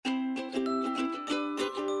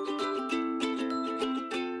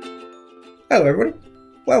Hello everybody,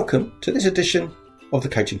 welcome to this edition of the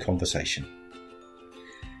Coaching Conversation.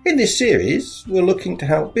 In this series, we're looking to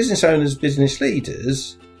help business owners, business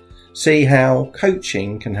leaders see how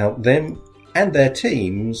coaching can help them and their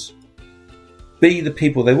teams be the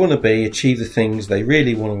people they want to be, achieve the things they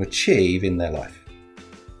really want to achieve in their life.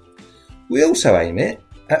 We also aim it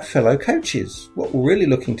at fellow coaches. What we're really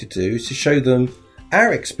looking to do is to show them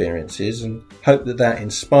our experiences and hope that that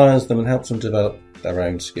inspires them and helps them develop their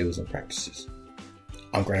own skills and practices.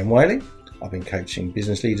 I'm Graham Wiley. I've been coaching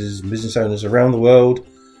business leaders and business owners around the world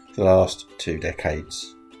for the last 2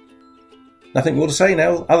 decades. Nothing more to say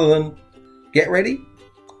now other than get ready,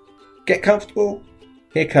 get comfortable.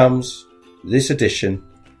 Here comes this edition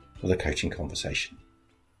of the Coaching Conversation.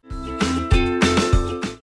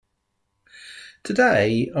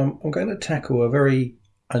 Today I'm going to tackle a very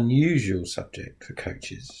unusual subject for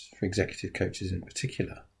coaches, for executive coaches in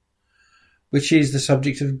particular, which is the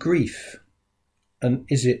subject of grief. And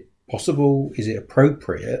is it possible, is it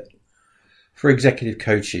appropriate for executive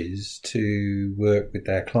coaches to work with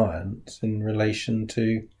their clients in relation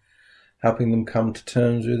to helping them come to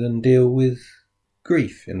terms with and deal with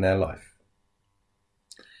grief in their life?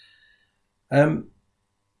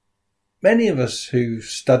 Many of us who've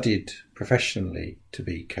studied professionally to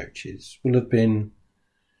be coaches will have been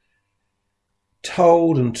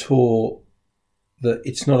told and taught that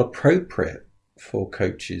it's not appropriate for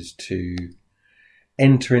coaches to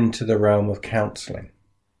enter into the realm of counselling.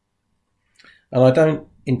 And I don't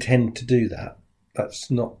intend to do that.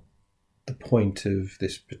 That's not the point of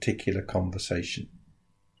this particular conversation.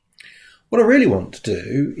 What I really want to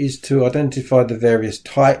do is to identify the various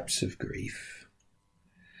types of grief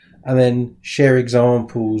and then share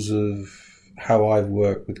examples of how I've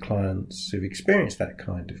worked with clients who've experienced that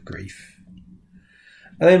kind of grief.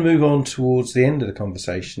 And then move on towards the end of the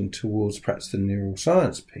conversation, towards perhaps the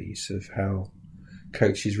neuroscience piece of how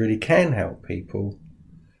coaches really can help people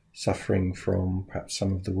suffering from perhaps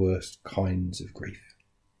some of the worst kinds of grief.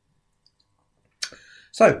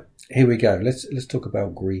 So here we go. Let's talk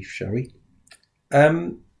about grief, shall we?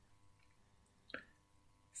 For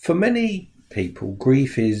many people,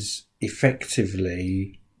 grief is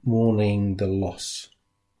effectively mourning the loss.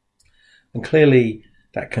 And clearly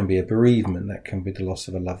that can be a bereavement, that can be the loss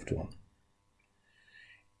of a loved one.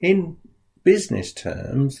 In business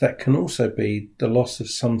terms, that can also be the loss of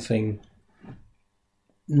something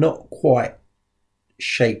not quite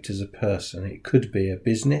shaped as a person. It could be a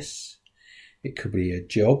business, it could be a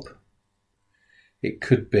job, it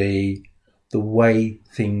could be the way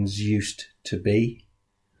things used to be.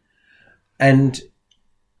 And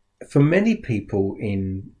for many people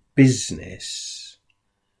in business,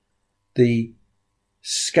 the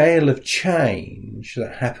scale of change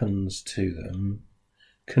that happens to them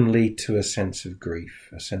can lead to a sense of grief,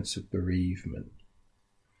 a sense of bereavement.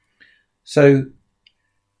 So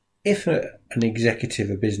if an executive,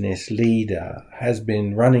 a business leader has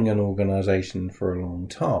been running an organisation for a long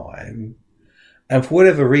time, and for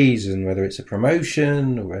whatever reason, whether it's a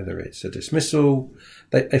promotion or whether it's a dismissal,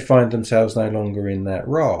 they find themselves no longer in that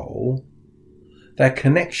role, their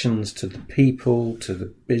connections to the people, to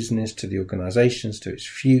the business, to the organisations, to its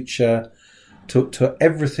future, to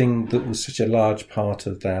everything that was such a large part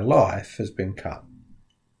of their life has been cut.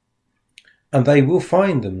 And they will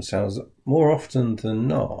find themselves more often than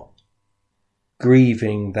not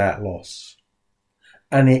grieving that loss.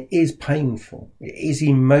 And it is painful. It is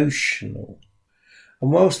emotional.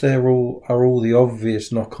 And whilst there are all the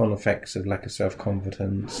obvious knock-on effects of lack of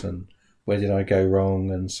self-confidence and where did I go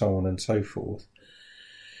wrong and so on and so forth,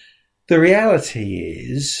 the reality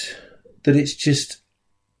is that it's just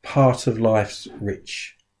part of life's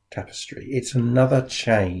rich tapestry. It's another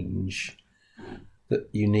change that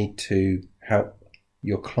you need to help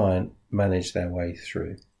your client manage their way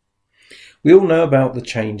through. We all know about the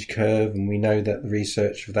change curve, and we know that the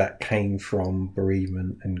research of that came from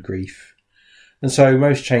bereavement and grief. And so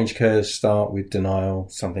most change curves start with denial.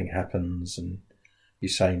 Something happens and you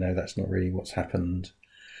say, no, that's not really what's happened.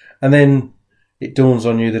 And then it dawns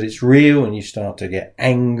on you that it's real and you start to get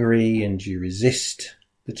angry and you resist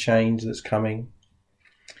the change that's coming.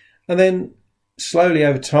 And then slowly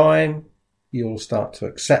over time, you'll start to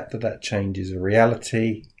accept that that change is a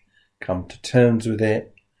reality, come to terms with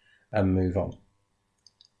it and move on.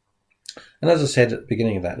 And as I said at the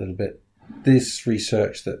beginning of that little bit, this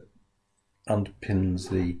research that underpins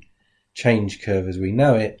the change curve as we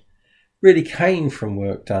know it really came from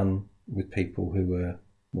work done with people who were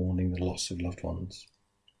mourning the loss of loved ones.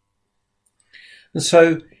 And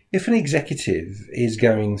so if an executive is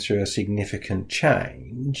going through a significant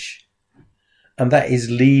change And that is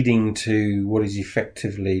leading to what is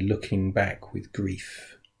effectively looking back with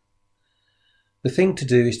grief. The thing to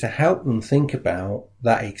do is to help them think about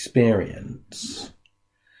that experience,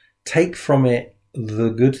 take from it the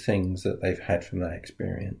good things that they've had from that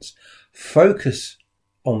experience, focus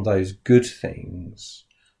on those good things,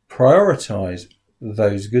 prioritize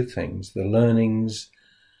those good things, the learnings,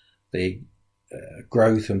 the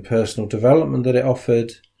growth and personal development that it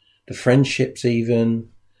offered, the friendships even,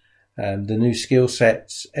 the new skill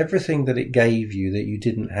sets, everything that it gave you that you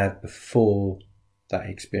didn't have before that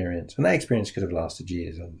experience. And that experience could have lasted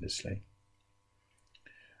years, obviously.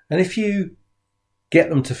 And if you get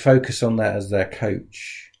them to focus on that as their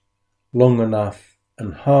coach long enough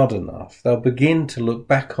and hard enough, they'll begin to look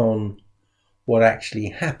back on what actually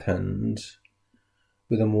happened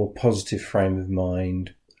with a more positive frame of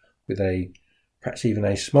mind, with perhaps even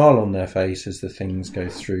a smile on their face as the things go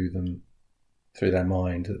through their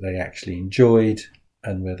mind that they actually enjoyed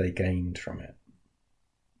and where they gained from it.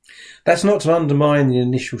 That's not to undermine the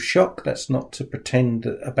initial shock. That's not to pretend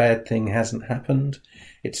that a bad thing hasn't happened.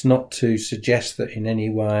 It's not to suggest that in any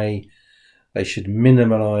way they should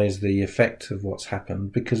minimise the effect of what's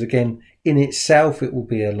happened, because again, in itself it will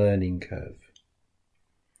be a learning curve.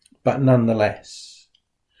 But nonetheless,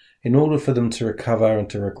 in order for them to recover and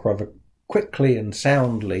to recover quickly and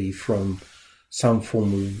soundly from some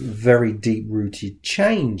form of very deep-rooted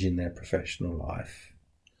change in their professional life,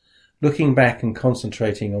 looking back and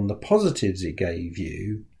concentrating on the positives it gave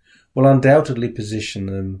you will undoubtedly position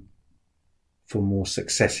them for more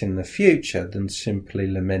success in the future than simply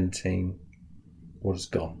lamenting what has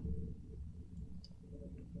gone.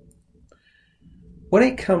 When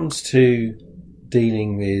it comes to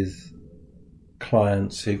dealing with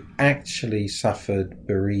clients who've actually suffered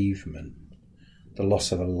bereavement, the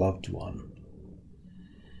loss of a loved one,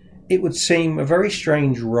 it would seem a very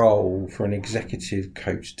strange role for an executive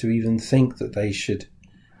coach to even think that they should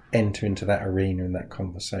enter into that arena and that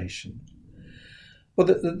conversation. Well,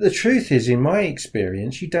 the truth is, in my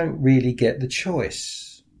experience, you don't really get the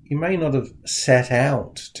choice. You may not have set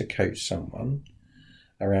out to coach someone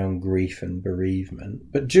around grief and bereavement,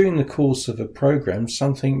 but during the course of a program,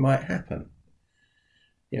 something might happen.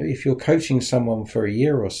 If you're coaching someone for a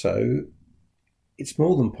year or so, it's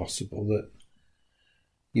more than possible that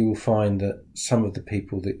you will find that some of the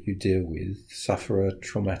people that you deal with suffer a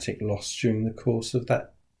traumatic loss during the course of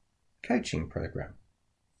that coaching program.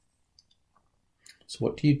 So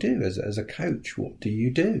what do you do as a coach? What do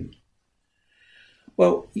you do?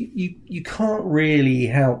 Well, you can't really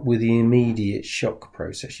help with the immediate shock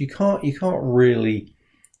process. You can't really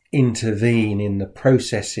intervene in the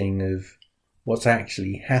processing of what's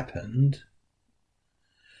actually happened.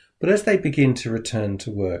 But as they begin to return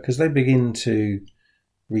to work, as they begin to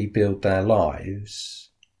rebuild their lives,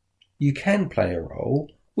 you can play a role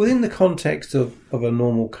within the context of a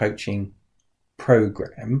normal coaching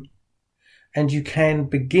program, and you can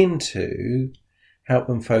begin to help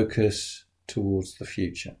them focus towards the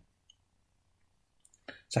future.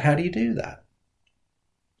 So how do you do that?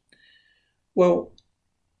 Well,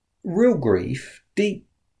 real grief, deep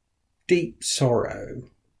sorrow,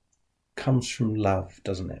 comes from love,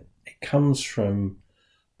 doesn't it? It comes from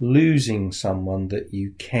losing someone that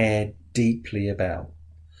you care deeply about,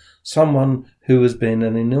 someone who has been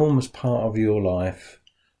an enormous part of your life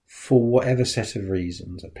for whatever set of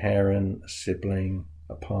reasons, a parent, a sibling,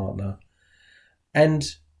 a partner. And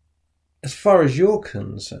as far as you're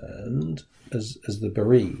concerned, as the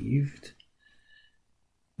bereaved,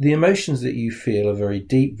 the emotions that you feel are very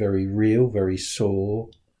deep, very real, very sore,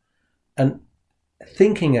 and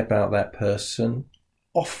thinking about that person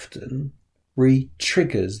often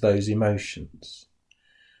re-triggers those emotions,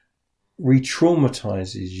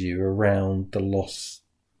 re-traumatizes you around the loss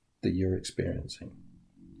that you're experiencing.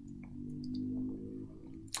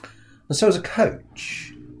 And so as a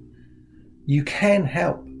coach, you can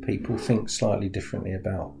help people think slightly differently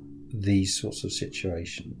about these sorts of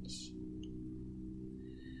situations.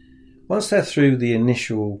 Once they're through the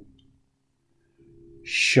initial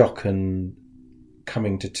shock and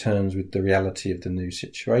coming to terms with the reality of the new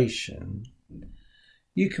situation,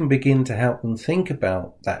 you can begin to help them think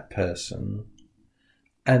about that person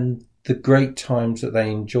and the great times that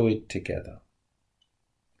they enjoyed together.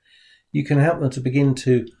 You can help them to begin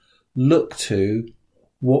to look to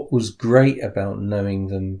what was great about knowing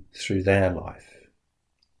them through their life.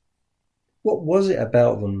 What was it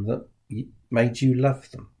about them that made you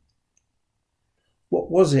love them?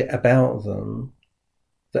 What was it about them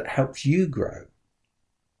that helped you grow?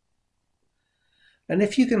 And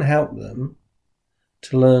if you can help them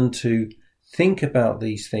to learn to think about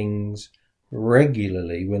these things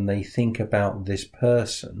regularly when they think about this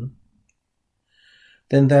person,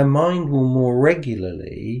 then their mind will more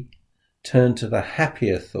regularly turn to the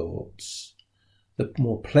happier thoughts, the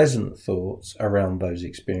more pleasant thoughts around those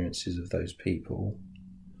experiences of those people,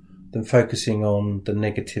 than focusing on the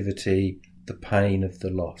negativity, the pain of the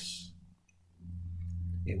loss.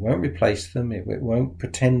 It won't replace them. It won't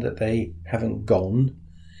pretend that they haven't gone.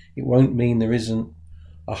 It won't mean there isn't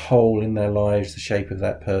a hole in their lives the shape of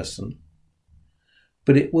that person.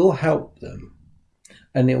 But it will help them.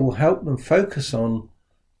 And it will help them focus on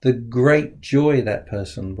the great joy that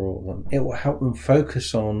person brought them. It will help them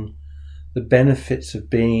focus on the benefits of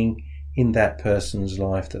being in that person's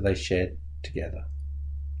life that they shared together.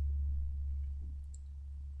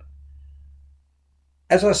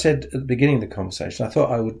 As I said at the beginning of the conversation, I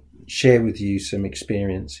thought I would share with you some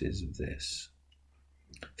experiences of this.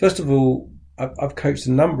 First of all, I've coached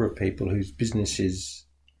a number of people whose businesses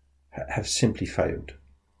have simply failed.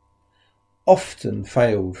 Often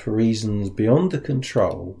failed for reasons beyond the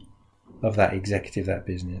control of that executive, that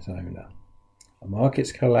business owner. A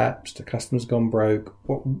market's collapsed, a customer's gone broke,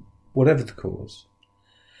 whatever the cause.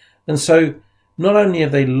 And so not only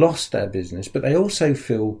have they lost their business, but they also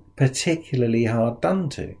feel particularly hard done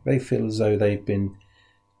to. They feel as though they've been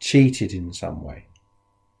cheated in some way.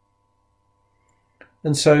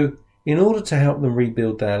 And so in order to help them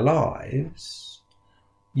rebuild their lives,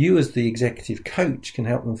 you as the executive coach can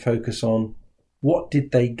help them focus on what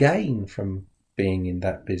did they gain from being in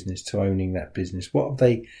that business to owning that business. What have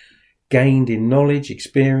they gained in knowledge,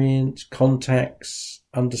 experience, contacts,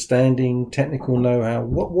 understanding, technical know-how?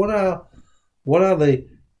 What are the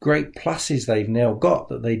great pluses they've now got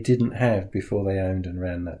that they didn't have before they owned and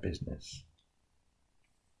ran that business?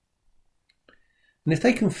 And if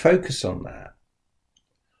they can focus on that,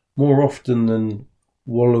 more often than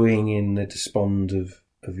wallowing in the despond of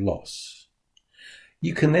loss,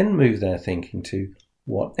 you can then move their thinking to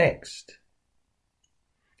what next?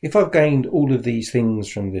 If I've gained all of these things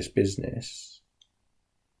from this business,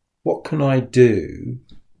 what can I do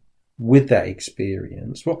with that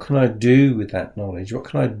experience? What can I do with that knowledge? What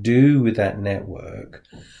can I do with that network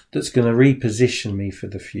that's going to reposition me for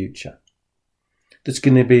the future? That's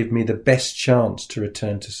going to give me the best chance to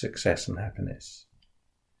return to success and happiness.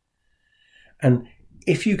 And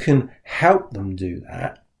if you can help them do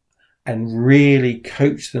that and really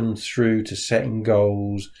coach them through to setting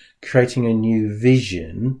goals, creating a new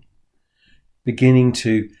vision, beginning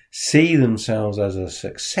to see themselves as a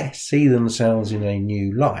success, see themselves in a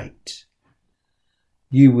new light,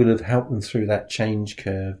 you will have helped them through that change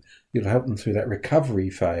curve. You'll help them through that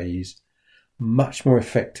recovery phase much more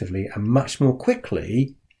effectively and much more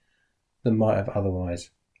quickly than might have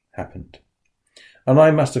otherwise happened. And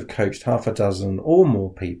I must have coached half a dozen or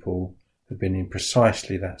more people who've been in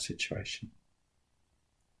precisely that situation.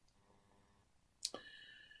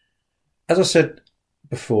 As I said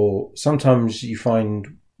before, sometimes you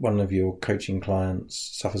find one of your coaching clients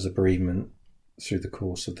suffers a bereavement through the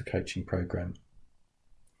course of the coaching program.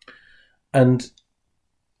 And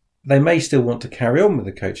they may still want to carry on with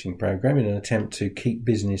the coaching program in an attempt to keep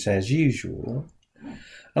business as usual.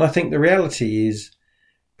 And I think the reality is,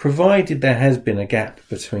 provided there has been a gap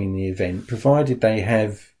between the event, provided they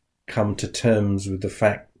have come to terms with the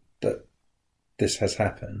fact that this has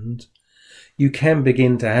happened, you can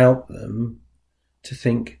begin to help them to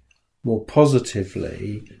think more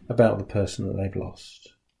positively about the person that they've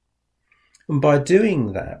lost. And by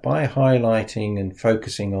doing that, by highlighting and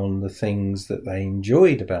focusing on the things that they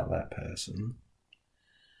enjoyed about that person,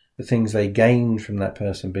 the things they gained from that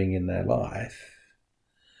person being in their life,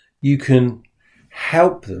 you can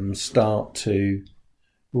help them start to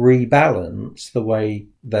rebalance the way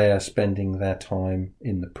they are spending their time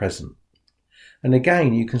in the present. And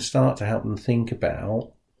again, you can start to help them think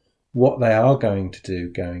about what they are going to do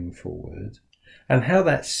going forward and how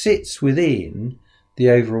that sits within the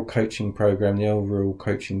overall coaching program, the overall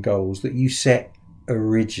coaching goals that you set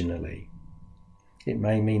originally. It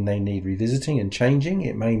may mean they need revisiting and changing.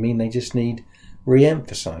 It may mean they just need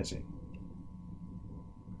re-emphasizing.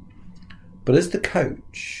 But as the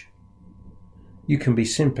coach, you can be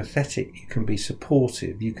sympathetic, you can be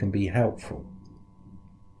supportive, you can be helpful.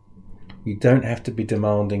 You don't have to be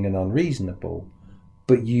demanding and unreasonable,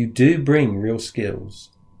 but you do bring real skills.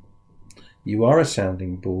 You are a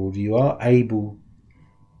sounding board, you are able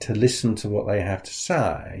to listen to what they have to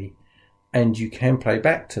say, and you can play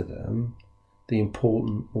back to them the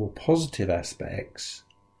important, more positive aspects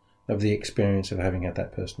of the experience of having had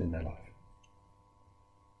that person in their life.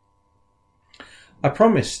 I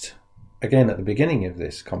promised, again at the beginning of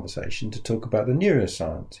this conversation, to talk about the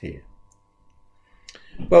neuroscience here.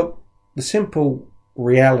 Well, the simple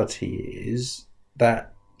reality is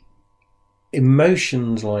that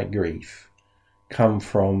emotions like grief come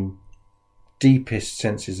from deepest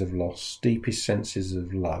senses of loss, deepest senses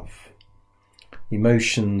of love,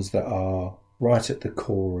 emotions that are right at the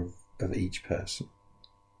core of each person.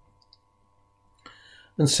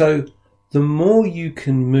 And so the more you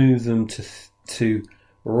can move them to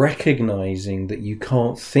recognizing that you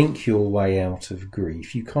can't think your way out of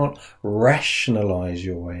grief, you can't rationalize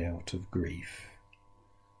your way out of grief,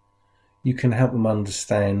 you can help them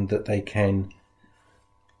understand that they can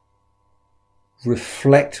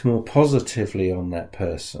reflect more positively on that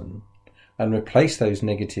person and replace those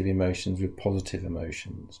negative emotions with positive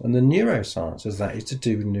emotions. And the neuroscience of that is to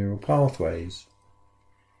do with neural pathways.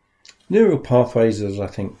 Neural pathways, as I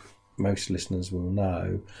think most listeners will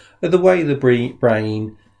know, are the way the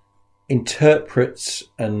brain interprets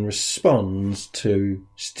and responds to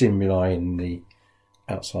stimuli in the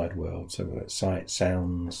outside world. So whether it's sight,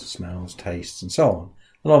 sounds, smells, tastes, and so on.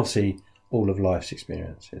 And obviously all of life's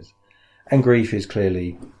experiences. And grief is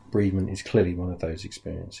clearly, bereavement is clearly one of those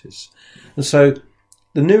experiences. And so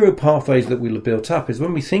the neural pathways that we'll have built up is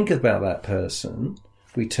when we think about that person,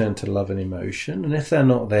 we turn to love and emotion. And if they're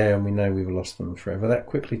not there and we know we've lost them forever, that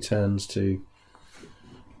quickly turns to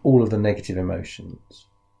all of the negative emotions.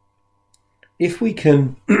 If we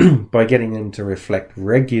can, by getting them to reflect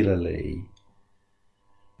regularly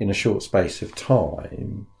in a short space of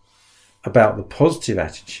time about the positive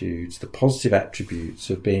attitudes, the positive attributes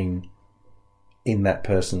of being in that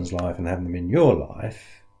person's life and having them in your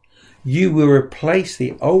life, you will replace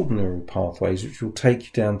the old neural pathways, which will take you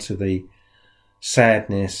down to the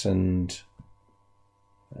sadness and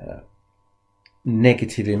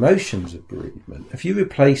negative emotions of bereavement. If you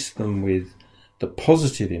replace them with the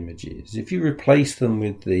positive images, if you replace them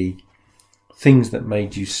with the things that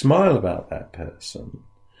made you smile about that person,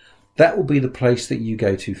 that will be the place that you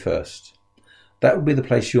go to first. That will be the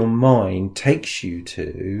place your mind takes you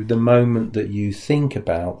to the moment that you think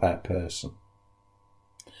about that person.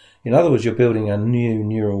 In other words, you're building a new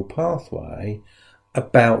neural pathway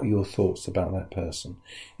about your thoughts about that person.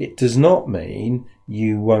 It does not mean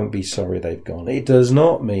you won't be sorry they've gone. It does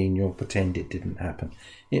not mean you'll pretend it didn't happen.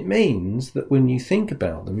 It means that when you think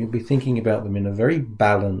about them, you'll be thinking about them in a very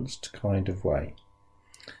balanced kind of way.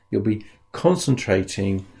 You'll be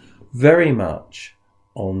concentrating very much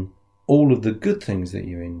on all of the good things that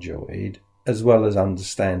you enjoyed, as well as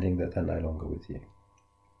understanding that they're no longer with you.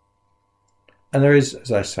 And there is,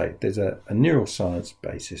 as I say, there's a neuroscience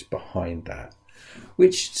basis behind that,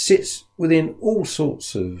 which sits within all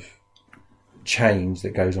sorts of change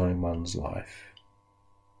that goes on in one's life.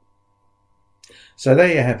 So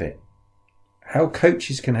there you have it. How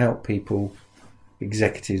coaches can help people,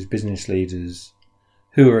 executives, business leaders,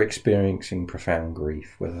 who are experiencing profound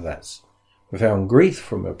grief, whether that's profound grief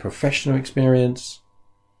from a professional experience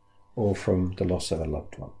or from the loss of a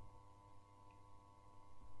loved one.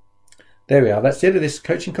 There we are. That's the end of this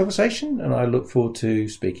coaching conversation, and I look forward to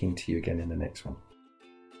speaking to you again in the next one.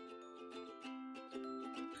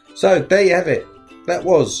 So there you have it. That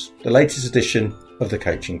was the latest edition of the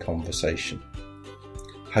Coaching Conversation.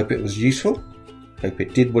 Hope it was useful. Hope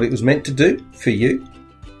it did what it was meant to do for you.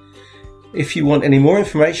 If you want any more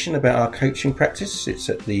information about our coaching practice, it's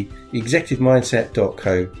at the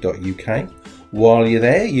executivemindset.co.uk. While you're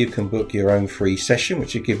there, you can book your own free session,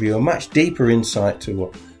 which will give you a much deeper insight to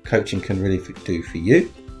what coaching can really do for you.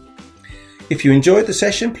 If you enjoyed the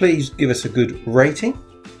session, please give us a good rating.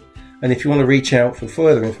 And if you want to reach out for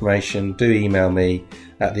further information, do email me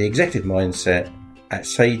at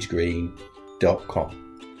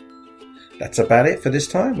theexecutivemindset@sagegreen.com. That's about it for this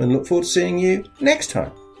time, and look forward to seeing you next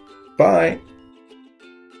time. Bye.